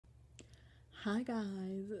Hi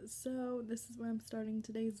guys, so this is where I'm starting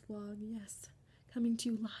today's vlog. Yes, coming to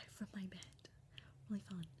you live from my bed. Really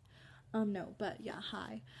fun. No, but yeah,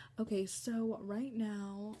 hi. Okay, so right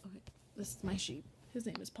now, okay, this is my sheep. His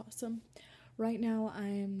name is Possum. Right now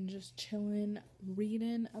I'm just chilling,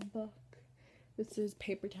 reading a book. This is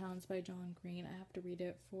Paper Towns by John Green. I have to read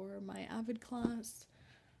it for my Avid class,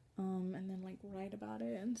 and then like write about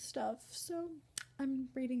it and stuff. So I'm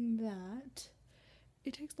reading that.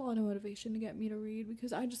 It takes a lot of motivation to get me to read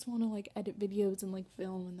because I just want to like edit videos and like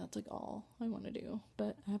film, and that's like all I want to do,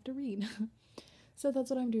 but I have to read. So that's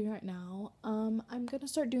what I'm doing right now. I'm gonna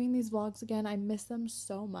start doing these vlogs again. I miss them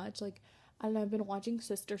so much. Like, I don't know, I've been watching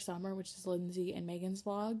Sister Summer, which is Lindsay and Megan's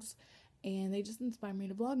vlogs, and they just inspire me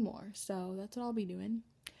to vlog more. So that's what I'll be doing.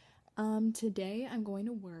 Today I'm going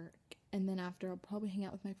to work, and then after I'll probably hang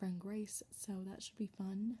out with my friend Grace, so that should be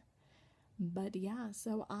fun. But yeah,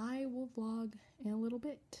 so I will vlog in a little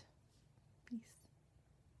bit. Peace.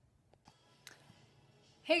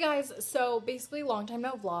 Hey guys, so basically long time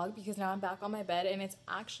no vlog because now I'm back on my bed, and it's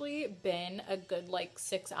actually been a good like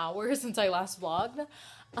 6 hours since I last vlogged.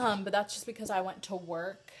 But that's just because I went to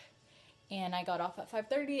work and I got off at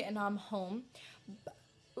 5:30 and now I'm home.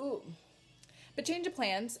 But change of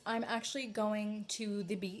plans, I'm actually going to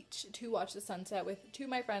the beach to watch the sunset with two of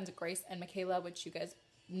my friends, Grace and Michela, which you guys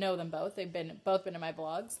know them both. They've both been in my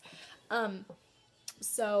vlogs.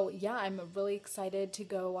 So yeah, I'm really excited to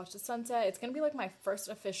go watch the sunset. It's gonna be like my first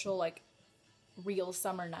official like real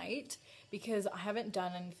summer night because I haven't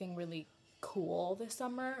done anything really cool this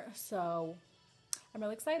summer, so I'm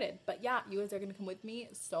really excited. But yeah, you guys are gonna come with me,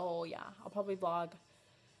 so yeah, I'll probably vlog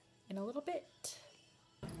in a little bit.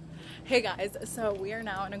 Hey guys, so we are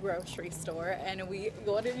now in a grocery store, and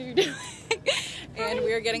what are you doing? And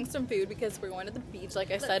we are getting some food because we're going to the beach,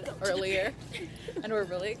 like I said earlier, and we're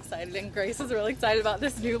really excited. And Grace is really excited about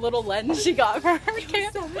this new little lens she got for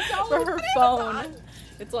her phone.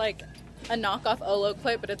 It's like a knockoff Olo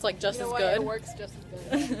clip, but it's like just as good. It works just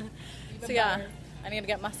as good. So yeah, I need to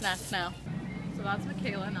get my snacks now. So that's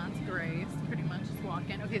Michela and that's Grace, pretty much just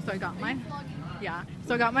walking. Okay, so I got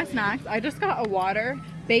my snacks. I just got a water,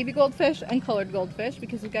 baby goldfish, and colored goldfish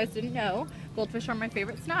because you guys didn't know, goldfish are my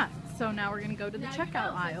favorite snacks. So now we're gonna go to the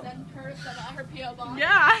checkout aisle. Send her some at her P.O. box.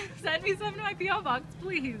 Yeah, send me some to my P.O. box,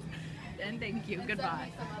 please. And thank you. Goodbye.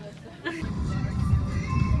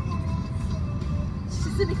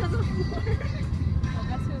 She's sitting on the floor. Well,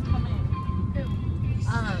 guess who's coming?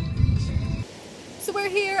 So we're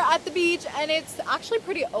here at the beach, and it's actually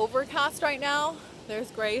pretty overcast right now. There's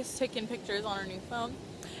Grace taking pictures on her new phone,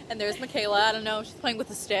 and there's Michela. I don't know, she's playing with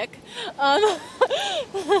a stick.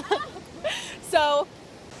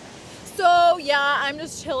 So yeah, I'm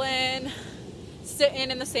just chilling,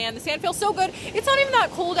 sitting in the sand. The sand feels so good. It's not even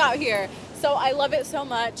that cold out here, so I love it so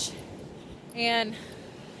much. And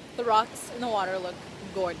the rocks in the water look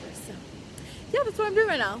gorgeous. So yeah, that's what I'm doing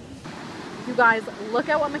right now. You guys, look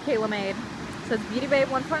at what Michela made. It says Beauty Babe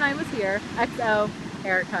 149 was here. XO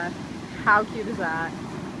Erica. How cute is that?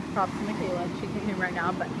 Props to Michela. She can't hear me right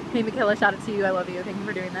now, but hey Michela, shout out to you. I love you. Thank you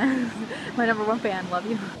for doing this. My #1 fan. Love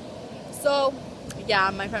you. So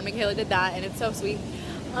yeah, my friend Michela did that, and it's so sweet.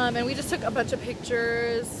 And we just took a bunch of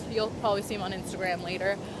pictures. You'll probably see them on Instagram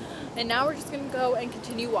later. And now we're just gonna go and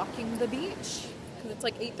continue walking the beach because it's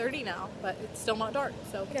like 8:30 now, but it's still not dark.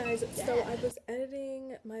 So hey guys, so I was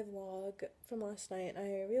editing my vlog from last night, and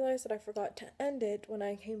I realized that I forgot to end it when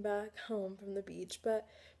I came back home from the beach. But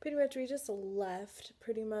pretty much we just left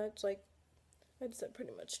pretty much like, I just said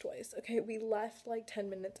pretty much twice. Okay, we left like 10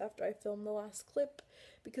 minutes after I filmed the last clip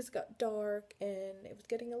because it got dark and it was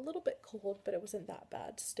getting a little bit cold, but it wasn't that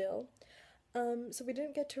bad still. So we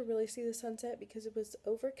didn't get to really see the sunset because it was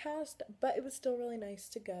overcast, but it was still really nice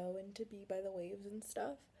to go and to be by the waves and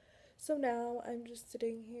stuff. So now I'm just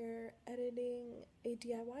sitting here editing a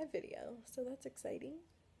DIY video, so that's exciting.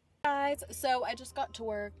 Guys, so I just got to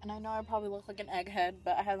work, and I know I probably look like an egghead,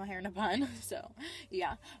 but I have my hair in a bun, so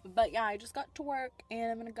yeah. But yeah, I just got to work,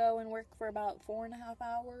 and I'm gonna go and work for about 4.5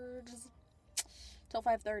 hours till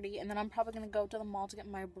 5:30, and then I'm probably gonna go to the mall to get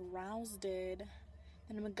my brows did.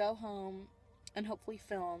 Then I'm gonna go home and hopefully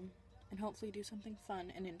film and hopefully do something fun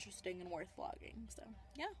and interesting and worth vlogging. So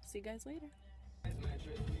yeah, see you guys later.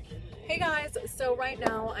 Hey guys, so right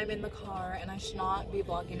now I'm in the car, and I should not be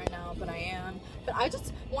vlogging right now, but I am. But I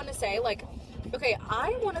just want to say, like, okay,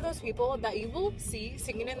 I'm one of those people that you will see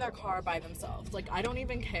singing in their car by themselves. Like, I don't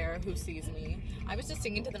even care who sees me. I was just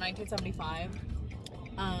singing to the 1975.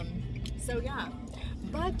 So yeah.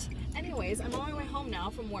 But anyways, I'm on my way home now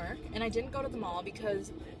from work, and I didn't go to the mall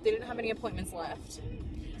because they didn't have any appointments left.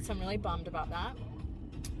 So I'm really bummed about that.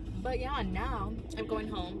 But yeah, now I'm going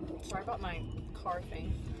home. Sorry about my car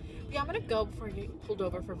thing. But yeah, I'm gonna go before I get pulled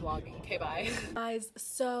over for vlogging. Okay, bye. Guys,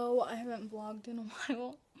 so I haven't vlogged in a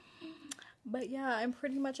while. But yeah, I'm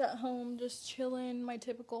pretty much at home just chilling, my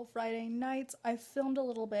typical Friday nights. I filmed a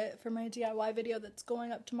little bit for my DIY video that's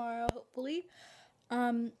going up tomorrow, hopefully.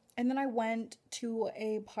 And then I went to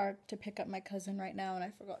a park to pick up my cousin right now, and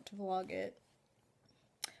I forgot to vlog it.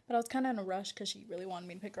 But I was kind of in a rush because she really wanted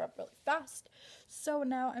me to pick her up really fast. So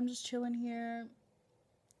now I'm just chilling here.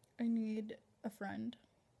 I need a friend.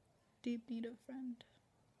 Deep need a friend.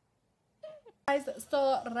 Guys,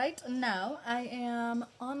 so right now I am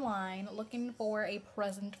online looking for a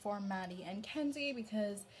present for Maddie and Kenzie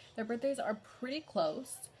because their birthdays are pretty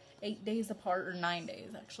close. 8 days apart, or 9 days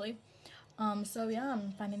actually. So yeah,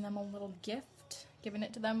 I'm finding them a little gift, giving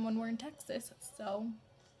it to them when we're in Texas. So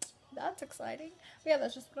that's exciting. But yeah,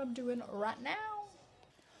 that's just what I'm doing right now.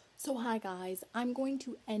 So hi guys, I'm going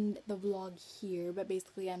to end the vlog here, but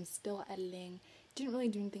basically I'm still editing. Didn't really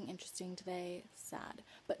do anything interesting today, sad.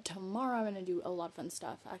 But tomorrow I'm going to do a lot of fun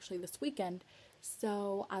stuff, actually this weekend,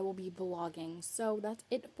 so I will be vlogging. So that's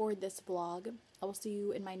it for this vlog. I will see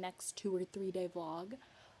you in my next 2 or 3 day vlog.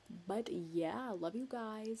 But yeah, love you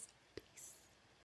guys.